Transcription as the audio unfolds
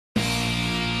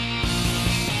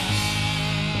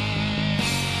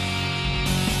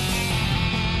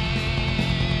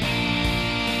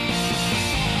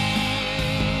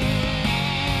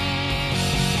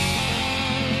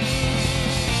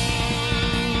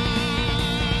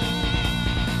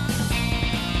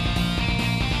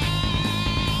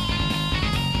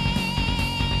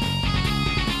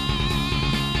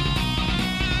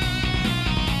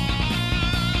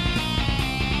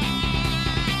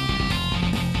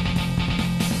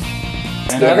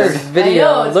Another video.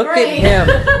 I know, it's Look great. at him.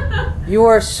 You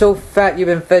are so fat. You've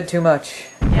been fed too much.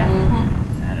 Yeah.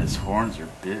 And his horns are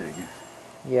big.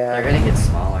 Yeah. They're gonna get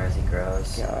smaller as he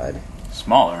grows. God.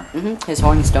 Smaller. His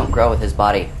horns don't grow with his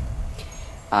body.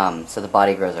 So the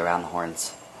body grows around the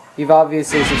horns. You've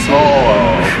obviously succeeded.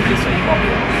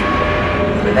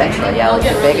 Eventually, yeah, like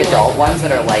the big adult ones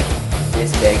that are like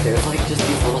this big, there's like just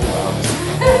these little lumps.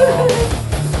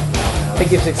 I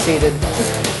think you've succeeded.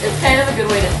 It's kind of a good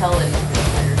way to tell that he's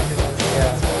bigger too.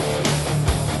 Yeah.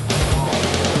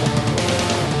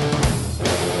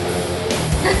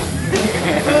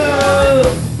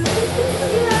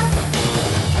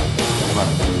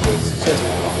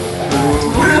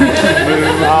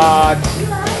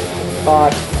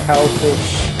 Bot, cowfish.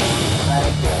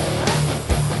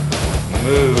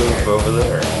 Move over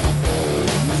there.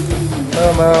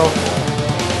 Moo-moo.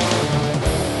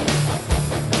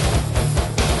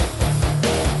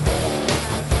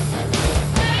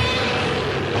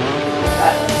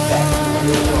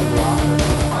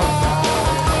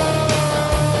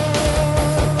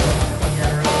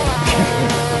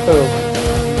 Who?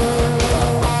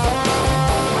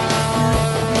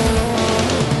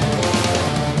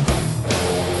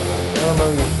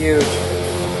 Moo-moo, you're huge.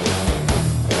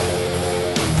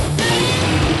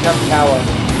 Become Cowa.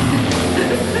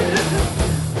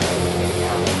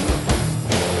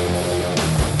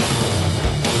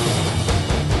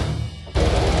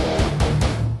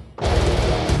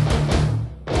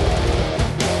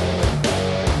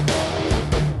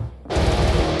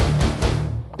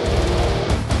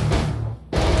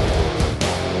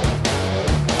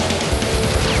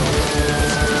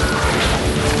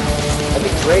 That'd be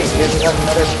great. You guys would have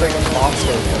another friggin'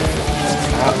 monster.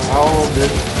 How old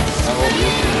is he?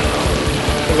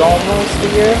 He's almost a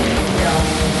year.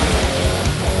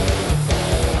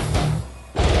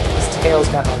 His tail's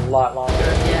gotten a lot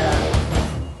longer. Yeah.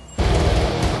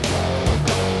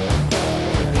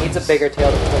 He needs a bigger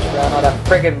tail to push around on a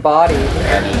friggin' body.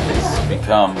 And he's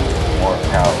become more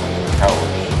cowish.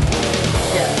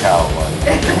 Yeah.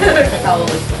 Cow-like.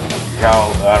 Cowlish.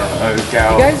 Cow, I don't know,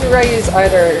 cow. You guys raise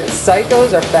either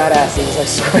psychos or fat asses, I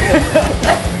swear.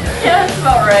 Yeah, that's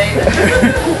about right.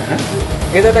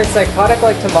 Either they're psychotic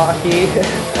like Tamaki.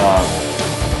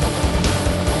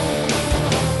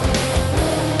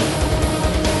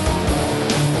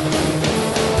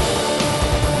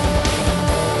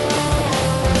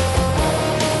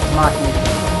 Tamaki,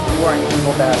 you are an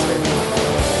evil bastard.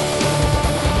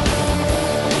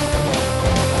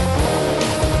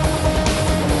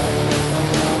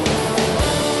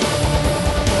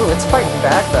 Ooh, it's fighting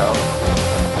back though.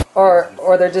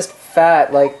 Or they're just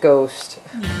fat like Ghost.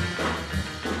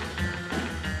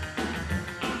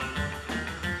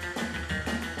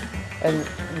 And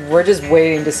we're just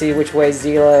waiting to see which way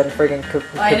Zila and friggin'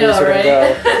 I Caboose know, are gonna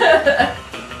right?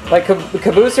 go. Like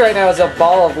Caboose right now is a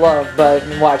ball of love, but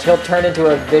watch, he'll turn into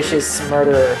a vicious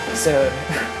murderer soon.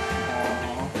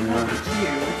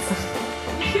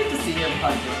 Cute to see him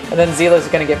punching. And then Zila's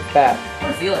gonna get fat.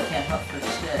 Poor Zila can't help for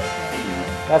shit.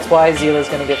 That's why Zila's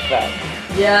gonna get fat.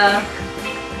 Yeah.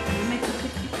 You make such a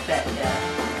cute fat cat.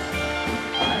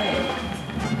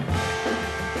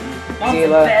 Hi.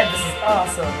 Zila. Fat, this is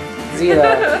awesome.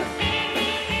 Zila.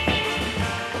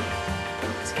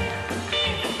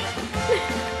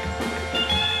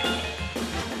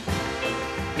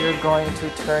 You're going to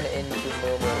turn into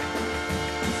Moo-moo.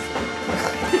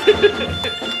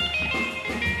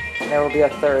 There will be a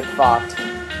third Foct.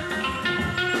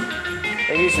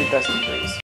 They're usually best of breed.